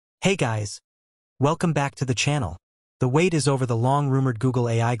Hey guys, welcome back to the channel. The wait is over. The long-rumored Google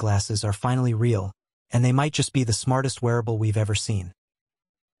AI glasses are finally real, and they might just be the smartest wearable we've ever seen.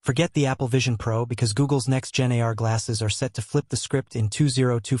 Forget the Apple Vision Pro because Google's next-gen AR glasses are set to flip the script in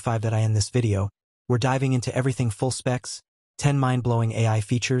 2025. In this video, we're diving into everything: full specs, 10 mind-blowing AI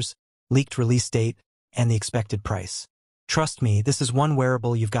features, leaked release date, and the expected price. Trust me, this is one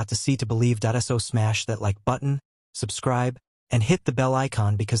wearable you've got to see to believe. So smash that like button, subscribe, and hit the bell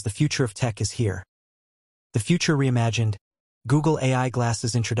icon because the future of tech is here. The future reimagined. Google AI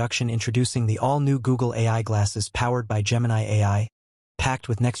glasses introduction. Introducing the all-new Google AI glasses powered by Gemini AI, packed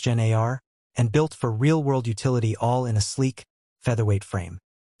with next-gen AR, and built for real-world utility, all in a sleek, featherweight frame.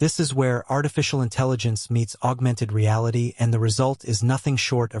 This is where artificial intelligence meets augmented reality, and the result is nothing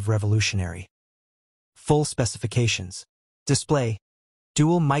short of revolutionary. Full specifications. Display: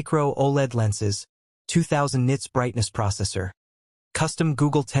 dual micro OLED lenses, 2000 nits brightness processor, custom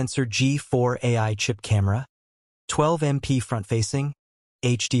Google Tensor G4 AI chip camera, 12 MP front-facing,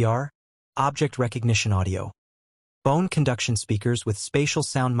 HDR, object recognition audio, bone conduction speakers with spatial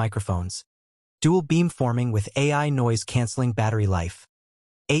sound microphones, dual beamforming with AI noise-canceling, battery life,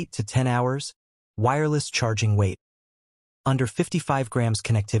 8 to 10 hours, wireless charging, weight under 55 grams,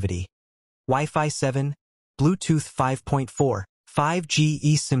 connectivity, Wi-Fi 7, Bluetooth 5.4, 5G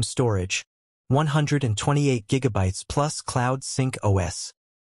eSIM storage, 128 GB plus Cloud Sync OS.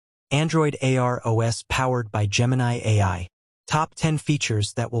 Android AR OS powered by Gemini AI. Top 10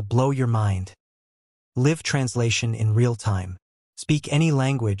 features that will blow your mind. Live translation in real time. Speak any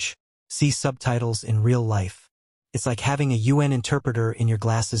language, see subtitles in real life. It's like having a UN interpreter in your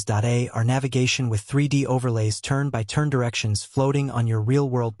glasses. AR navigation with 3D overlays, turn-by-turn directions floating on your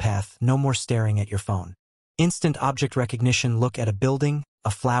real-world path. No more staring at your phone. Instant object recognition. Look at a building,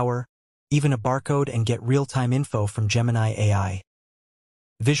 a flower, even a barcode, and get real-time info from Gemini AI.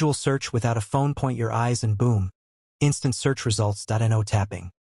 Visual search without a phone. Point your eyes and boom, instant search results. No tapping,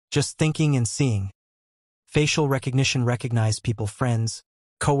 just thinking and seeing. Facial recognition. Recognize people, friends,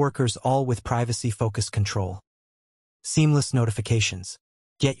 coworkers, all with privacy-focused control. Seamless notifications.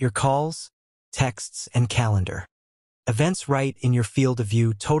 Get your calls, texts, and calendar events right in your field of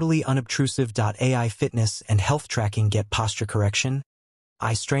view. Totally unobtrusive. AI fitness and health tracking. Get posture correction,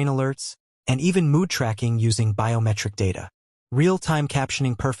 eye strain alerts, and even mood tracking using biometric data. Real-time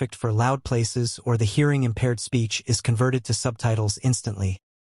captioning, perfect for loud places or the hearing-impaired. Speech is converted to subtitles instantly.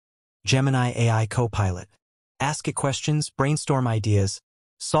 Gemini AI Copilot. Ask it questions, brainstorm ideas,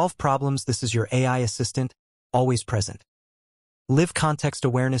 solve problems. This is your AI assistant, always present. Live context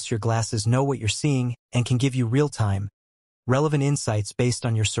awareness. Your glasses know what you're seeing and can give you real-time, relevant insights based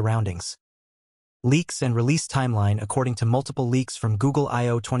on your surroundings. Leaks and release timeline. According to multiple leaks from Google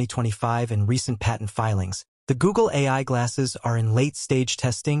I/O 2025 and recent patent filings, the Google AI glasses are in late-stage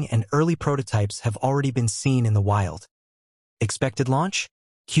testing and early prototypes have already been seen in the wild. Expected launch?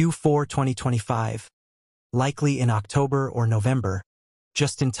 Q4 2025. Likely in October or November,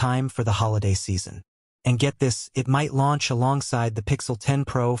 just in time for the holiday season. And get this, it might launch alongside the Pixel 10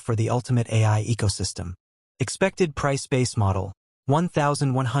 Pro for the ultimate AI ecosystem. Expected price: base model,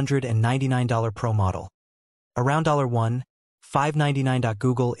 $1,199, Pro model, around $1,599.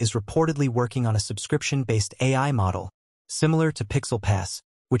 Google is reportedly working on a subscription-based AI model, similar to Pixel Pass,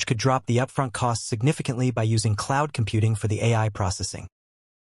 which could drop the upfront cost significantly by using cloud computing for the AI processing.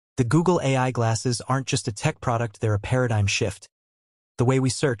 The Google AI glasses aren't just a tech product, they're a paradigm shift. The way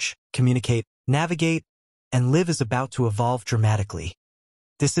we search, communicate, navigate, and live is about to evolve dramatically.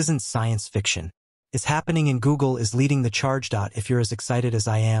 This isn't science fiction. It's happening, and Google is leading the charge. If you're as excited as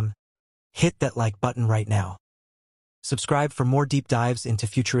I am, hit that like button right now. Subscribe for more deep dives into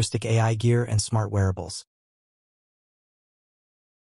futuristic AI gear and smart wearables.